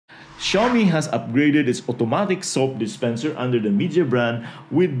Xiaomi has upgraded its automatic soap dispenser under the Mijia brand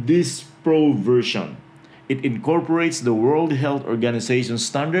with this Pro version. It incorporates the World Health Organization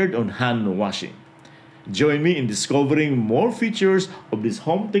standard on hand washing. Join me in discovering more features of this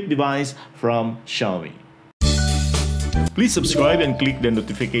home tech device from Xiaomi. Please subscribe and click the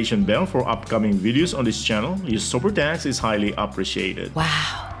notification bell for upcoming videos on this channel. Your super thanks is highly appreciated.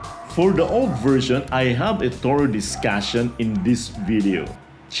 Wow! For the old version, I have a thorough discussion in this video.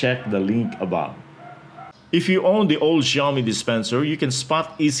 Check the link above. If you own the old Xiaomi dispenser, you can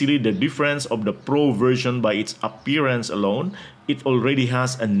spot easily the difference of the Pro version by its appearance alone. It already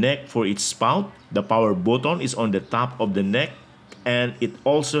has a neck for its spout. The power button is on the top of the neck, and it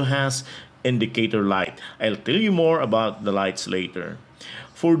also has indicator light. I'll tell you more about the lights later.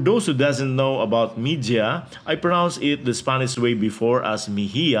 For those who doesn't know about Mijia, I pronounce it the Spanish way before as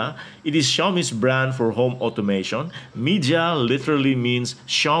Mijia. It is Xiaomi's brand for home automation. Mijia literally means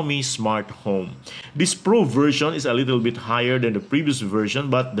Xiaomi Smart Home. This Pro version is a little bit higher than the previous version,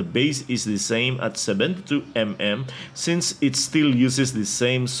 but the base is the same at 72 mm since it still uses the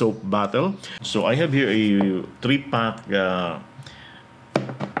same soap bottle. So I have here a 3-pack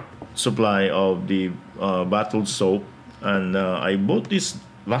supply of the bottled soap, and I bought this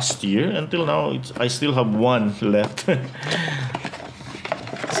last year. Until now I still have one left.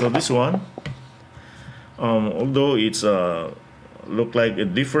 So this one, although it's look like a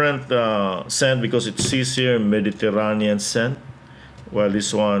different scent because it says here Mediterranean scent, while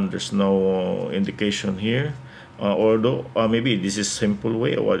this one there's no indication here. Although maybe this is Simple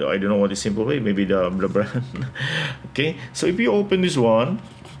Way, or I don't know what is Simple Way, maybe the brand. Okay, so if you open this one,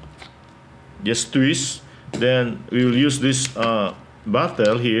 just twist, then we will use this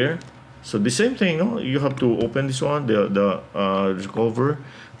bottle here. So the same thing, no? You have to open this one, the cover,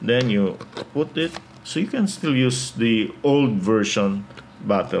 then you put it, so you can still use the old version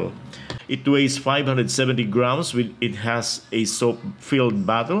bottle. It weighs 570 grams. It has a soap-filled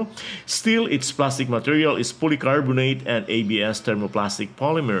bottle. Still, its plastic material is polycarbonate and ABS thermoplastic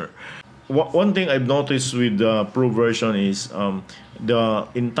polymer. One thing I've noticed with the Pro version is the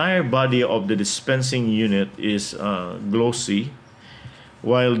entire body of the dispensing unit is glossy,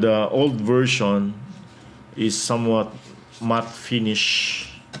 while the old version is somewhat matte finish.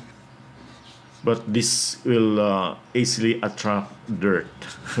 But this will easily attract dirt,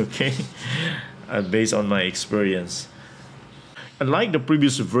 okay, based on my experience. Unlike the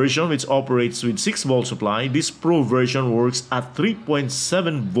previous version, which operates with 6-volt supply, this Pro version works at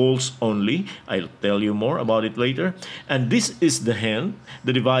 3.7 volts only. I'll tell you more about it later. And this is the hand.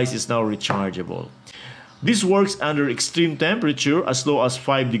 The device is now rechargeable. This works under extreme temperature as low as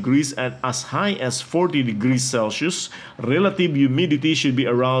 5 degrees and as high as 40 degrees Celsius. Relative humidity should be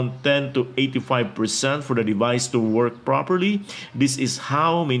around 10 to 85% for the device to work properly. This is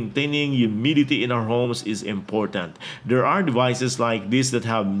how maintaining humidity in our homes is important. There are devices like this that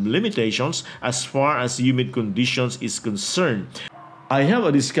have limitations as far as humid conditions is concerned. I have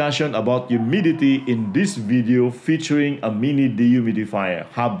a discussion about humidity in this video featuring a mini dehumidifier.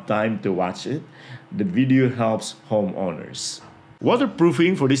 Have time to watch it? The video helps homeowners.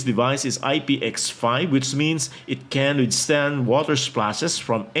 Waterproofing for this device is IPX5, which means it can withstand water splashes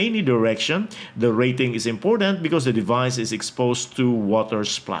from any direction. The rating is important because the device is exposed to water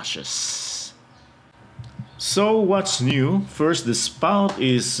splashes. So what's new? First, the spout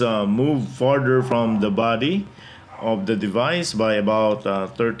is moved farther from the body of the device by about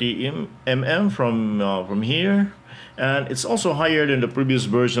 30 mm from here, and it's also higher than the previous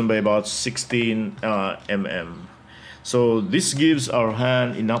version by about 16 mm. So this gives our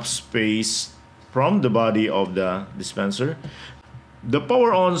hand enough space from the body of the dispenser. The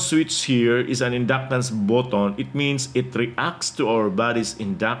power on switch here is an inductance button. It means it reacts to our body's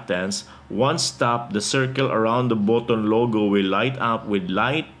inductance. Once tapped, the circle around the button logo will light up with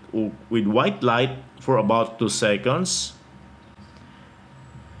white light for about 2 seconds.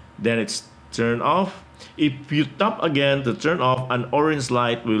 Then it's turned off. If you tap again to turn off, an orange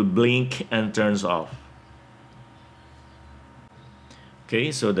light will blink and turns off.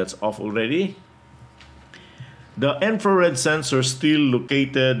 Okay, so that's off already. The infrared sensor still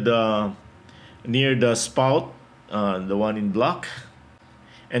located near the spout, the one in black,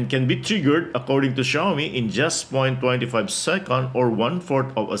 and can be triggered according to Xiaomi in just 0.25 seconds or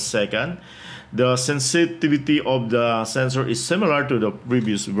 1/4 of a second. The sensitivity of the sensor is similar to the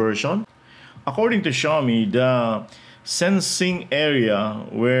previous version. According to Xiaomi, the sensing area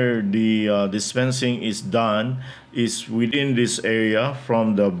where the dispensing is done is within this area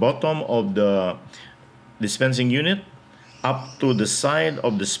from the bottom of the dispensing unit up to the side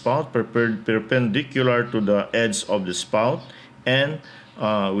of the spout, perpendicular to the edge of the spout, and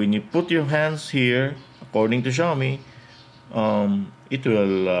when you put your hands here, according to Xiaomi, it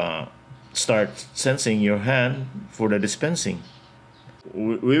will start sensing your hand for the dispensing.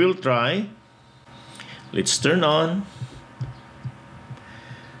 We will try. Let's turn on.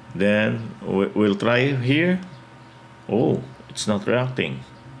 Then we'll try here. Oh, it's not reacting.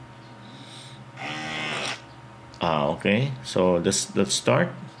 Okay, so let's start.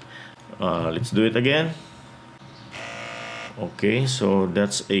 Let's do it again. Okay, so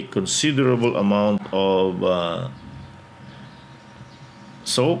that's a considerable amount of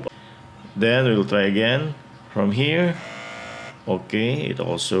soap. Then we'll try again from here. Okay, it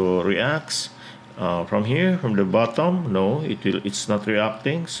also reacts. From here, from the bottom, no, it's not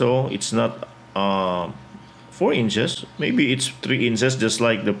reacting. So it's not 4 inches. Maybe it's 3 inches, just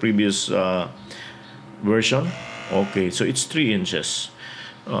like the previous version. Okay, so it's 3 inches.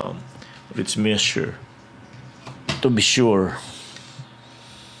 Let's measure to be sure.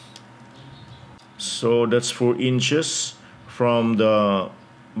 So that's 4 inches from the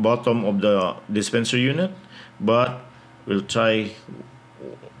bottom of the dispenser unit, but we'll check.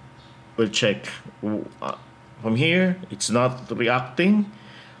 From here, it's not reacting.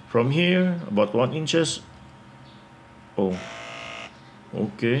 From here, about 1 inches. Oh,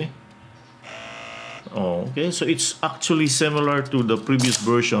 okay. Oh, okay, so it's actually similar to the previous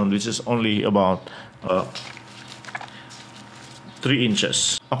version, which is only about 3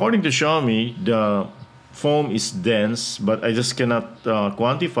 inches. According to Xiaomi, the foam is dense, but I just cannot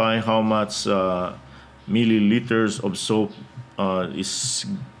quantify how much milliliters of soap is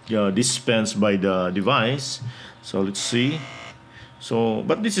dispensed by the device. So let's see. So,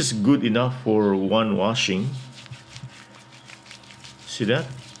 but this is good enough for one washing. See that?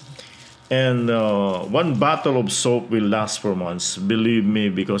 And one bottle of soap will last for months. Believe me,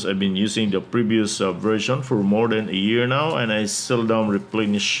 because I've been using the previous version for more than a year now, and I still don't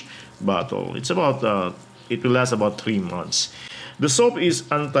replenish bottle. It's about it will last about 3 months. The soap is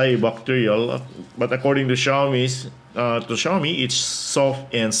antibacterial, but according to Xiaomi, it's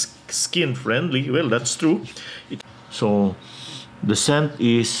soft and skin friendly. Well, that's true. So the scent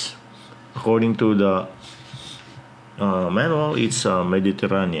is, according to the manual, it's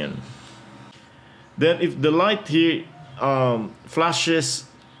Mediterranean. Then if the light here flashes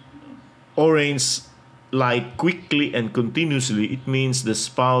orange light quickly and continuously, it means the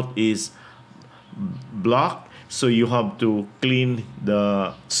spout is blocked. So you have to clean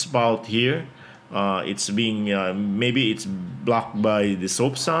the spout here. It's being maybe it's blocked by the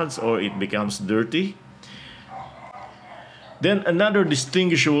soap suds, or it becomes dirty. Then another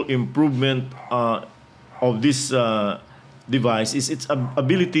distinguishable improvement of this device is its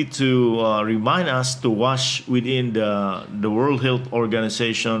ability to remind us to wash within the World Health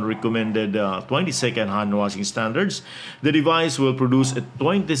Organization recommended 20-second hand washing standards. The device will produce a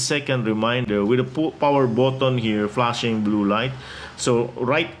 20-second reminder with a power button here flashing blue light. So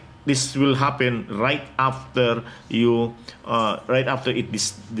this will happen right after you it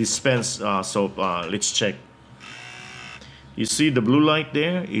dispense soap. Let's check. You see the blue light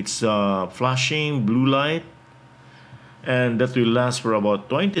there? It's flashing blue light, and that will last for about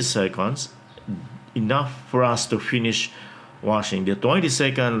 20 seconds, enough for us to finish washing. The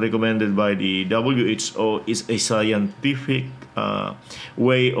 20-second recommended by the WHO is a scientific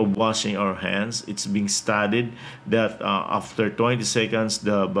way of washing our hands. It's being studied that after 20 seconds,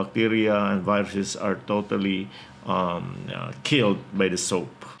 the bacteria and viruses are totally killed by the soap.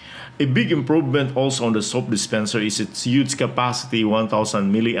 A big improvement also on the soap dispenser is its huge capacity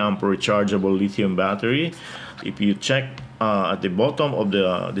 1000 milliamp rechargeable lithium battery. If you check at the bottom of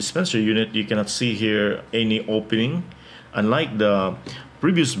the dispenser unit, you cannot see here any opening, unlike the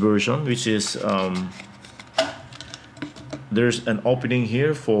previous version, which is there's an opening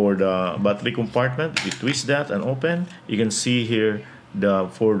here for the battery compartment. If you twist that and open, you can see here the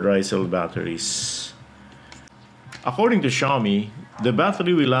 4 dry cell batteries. According to Xiaomi, the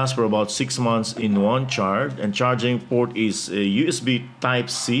battery will last for about 6 months in one charge, and charging port is a USB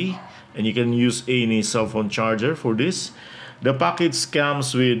Type-C, and you can use any cell phone charger for this. The package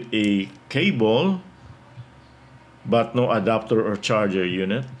comes with a cable, but no adapter or charger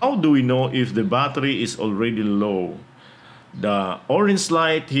unit. How do we know if the battery is already low? The orange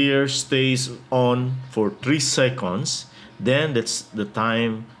light here stays on for 3 seconds. Then that's the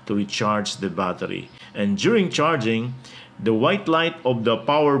time to recharge the battery. And during charging, the white light of the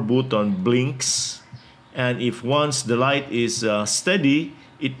power button blinks. And if once the light is steady,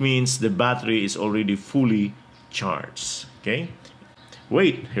 it means the battery is already fully charged. Okay?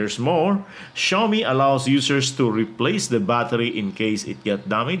 Wait, here's more. Xiaomi allows users to replace the battery in case it gets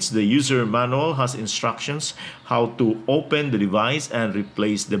damaged. The user manual has instructions how to open the device and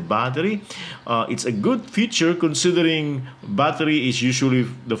replace the battery. It's a good feature considering battery is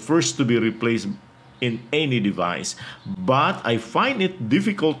usually the first to be replaced in any device. But I find it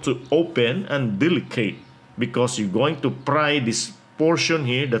difficult to open and delicate because you're going to pry this portion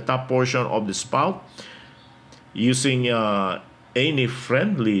here, the top portion of the spout, using any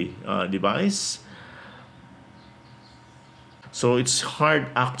friendly device. So it's hard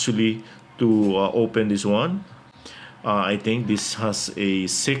actually to open this one. I think this has a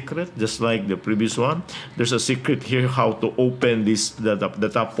secret, just like the previous one. There's a secret here how to open this the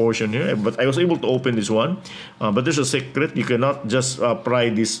top portion here. But I was able to open this one. But there's a secret. You cannot just pry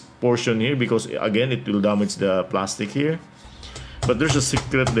this portion here because again it will damage the plastic here. But there's a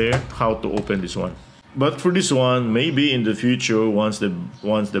secret there how to open this one. But for this one, maybe in the future, once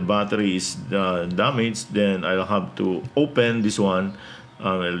the battery is damaged, then I'll have to open this one.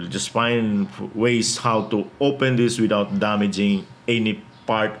 I'll just find ways how to open this without damaging any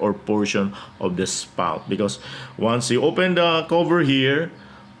part or portion of the spout. Because once you open the cover here,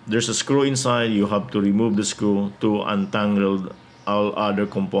 there's a screw inside. You have to remove the screw to untangle all other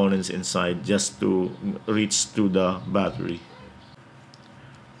components inside just to reach to the battery.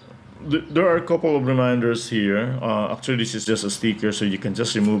 There are a couple of reminders here. Actually, this is just a sticker, so you can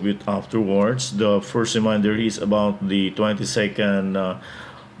just remove it afterwards. The first reminder is about the 20-second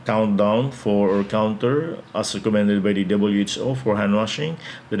countdown or counter as recommended by the WHO for hand washing.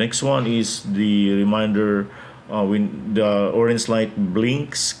 The next one is the reminder when the orange light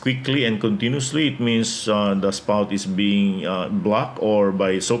blinks quickly and continuously. It means the spout is being blocked or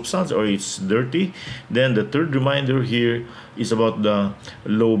by substance or it's dirty. Then the third reminder here is about the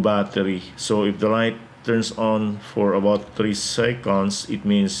low battery. So if the light turns on for about 3 seconds, it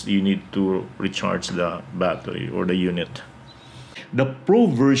means you need to recharge the battery or the unit. The Pro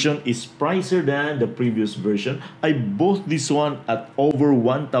version is pricier than the previous version. I bought this one at over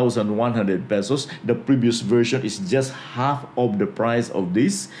 1,100 pesos. The previous version is just half of the price of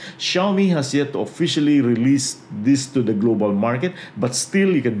this. Xiaomi has yet to officially release this to the global market, but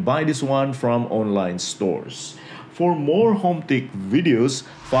still you can buy this one from online stores. For more home tech videos,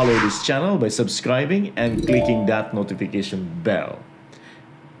 follow this channel by subscribing and clicking that notification bell.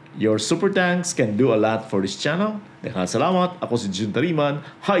 Your super thanks can do a lot for this channel. Salamat. Ako si Jun Tariman.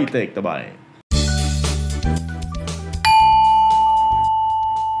 High Tech Tabay.